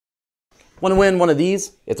Want to win one of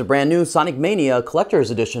these? It's a brand new Sonic Mania Collectors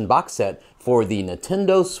Edition box set for the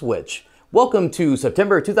Nintendo Switch. Welcome to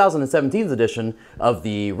September 2017's edition of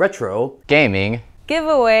the Retro Gaming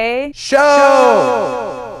Giveaway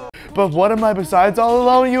Show! But what am I besides all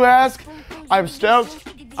alone, you ask? I'm stoked,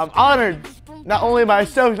 I'm honored. Not only am I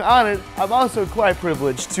stoked and honored, I'm also quite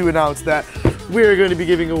privileged to announce that we're going to be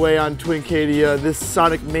giving away on Twincadia this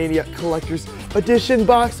Sonic Mania Collectors Edition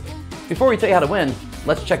box. Before we tell you how to win,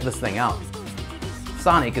 let's check this thing out.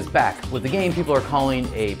 Sonic is back with the game people are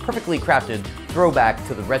calling a perfectly crafted throwback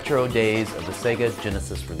to the retro days of the Sega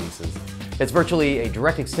Genesis releases. It's virtually a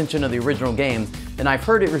direct extension of the original games, and I've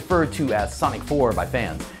heard it referred to as Sonic 4 by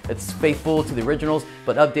fans. It's faithful to the originals,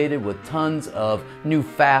 but updated with tons of new,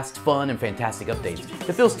 fast, fun, and fantastic updates.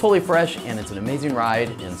 It feels totally fresh, and it's an amazing ride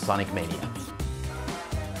in Sonic Mania.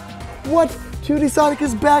 What? 2D Sonic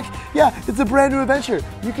is back? Yeah, it's a brand new adventure.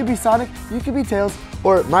 You could be Sonic, you could be Tails,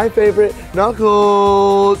 or my favorite,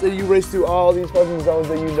 Knuckles. And you race through all these fucking zones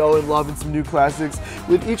that you know and love and some new classics,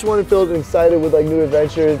 with each one filled and excited with like new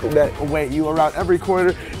adventures that await you around every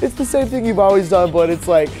corner. It's the same thing you've always done, but it's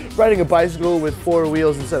like riding a bicycle with 4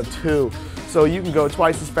 wheels instead of 2. So you can go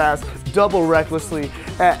twice as fast, double recklessly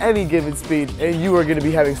at any given speed, and you are gonna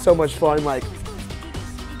be having so much fun. Like,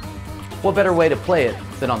 what better way to play it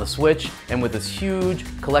than on the Switch and with this huge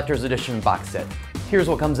Collector's Edition box set? Here's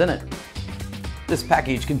what comes in it. This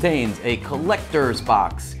package contains a collector's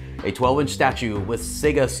box, a 12-inch statue with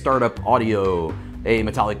Sega startup audio, a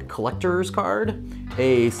metallic collector's card,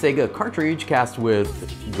 a Sega cartridge cast with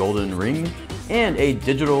golden ring, and a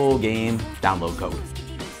digital game download code.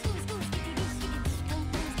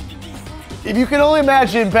 if you can only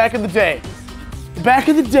imagine back in the day,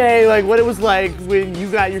 like what it was like when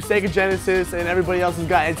you got your Sega Genesis and everybody else has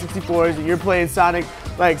got N64s and you're playing Sonic,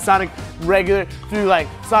 like Sonic regular through like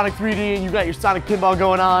Sonic 3D, and you got your Sonic pinball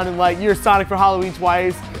going on, and like you're Sonic for Halloween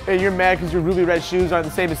twice, and you're mad because your ruby red shoes aren't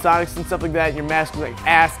the same as Sonic's and stuff like that, and your mask is like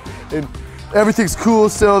ass, and everything's cool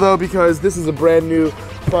still though because this is a brand new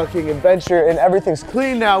fucking adventure and everything's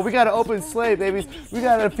clean now. We got an open slate, babies. We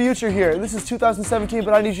got a future here. This is 2017,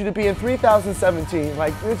 but I need you to be in 3017.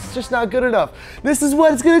 Like, it's just not good enough. This is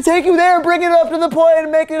what it's gonna take you there. Bring it up to the point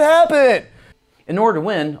and make it happen. In order to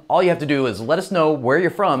win, all you have to do is let us know where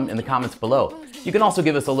you're from in the comments below. You can also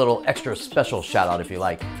give us a little extra special shout out if you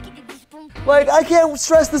like. Like, I can't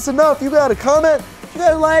stress this enough. You gotta comment, you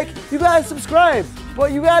gotta like, you gotta subscribe.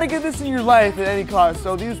 But you gotta get this in your life at any cost.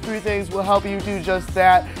 So these 3 things will help you do just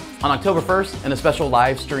that. On October 1st, in a special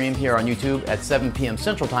live stream here on YouTube at 7 p.m.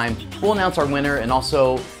 Central Time, we'll announce our winner and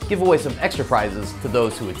also give away some extra prizes to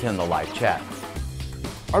those who attend the live chat.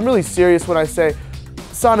 I'm really serious when I say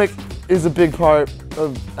Sonic is a big part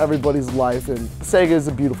of everybody's life, and Sega is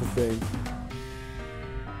a beautiful thing.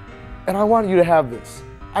 And I want you to have this.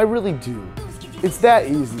 I really do. It's that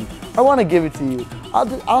easy. I want to give it to you.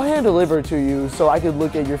 I'll hand deliver it to you so I can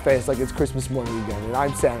look at your face like it's Christmas morning again and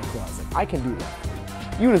I'm Santa Claus. Like, I can do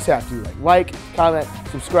that. You just have to like, comment,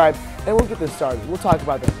 subscribe, and we'll get this started. We'll talk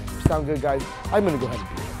about that later. Sound good, guys? I'm gonna go ahead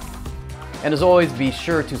and do it. And as always, be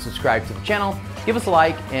sure to subscribe to the channel, give us a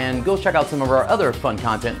like, and go check out some of our other fun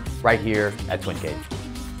content right here at Twincade.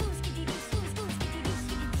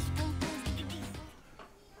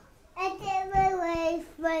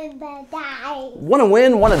 Want to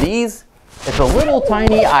win one of these? It's a little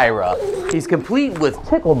tiny Ira. He's complete with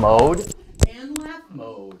tickle mode and laugh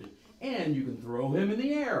mode. And you can throw him in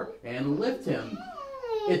the air and lift him.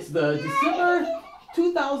 It's the December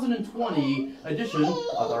 2020 edition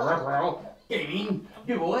of the Retro Gaming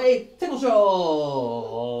Giveaway Tickle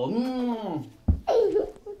Show.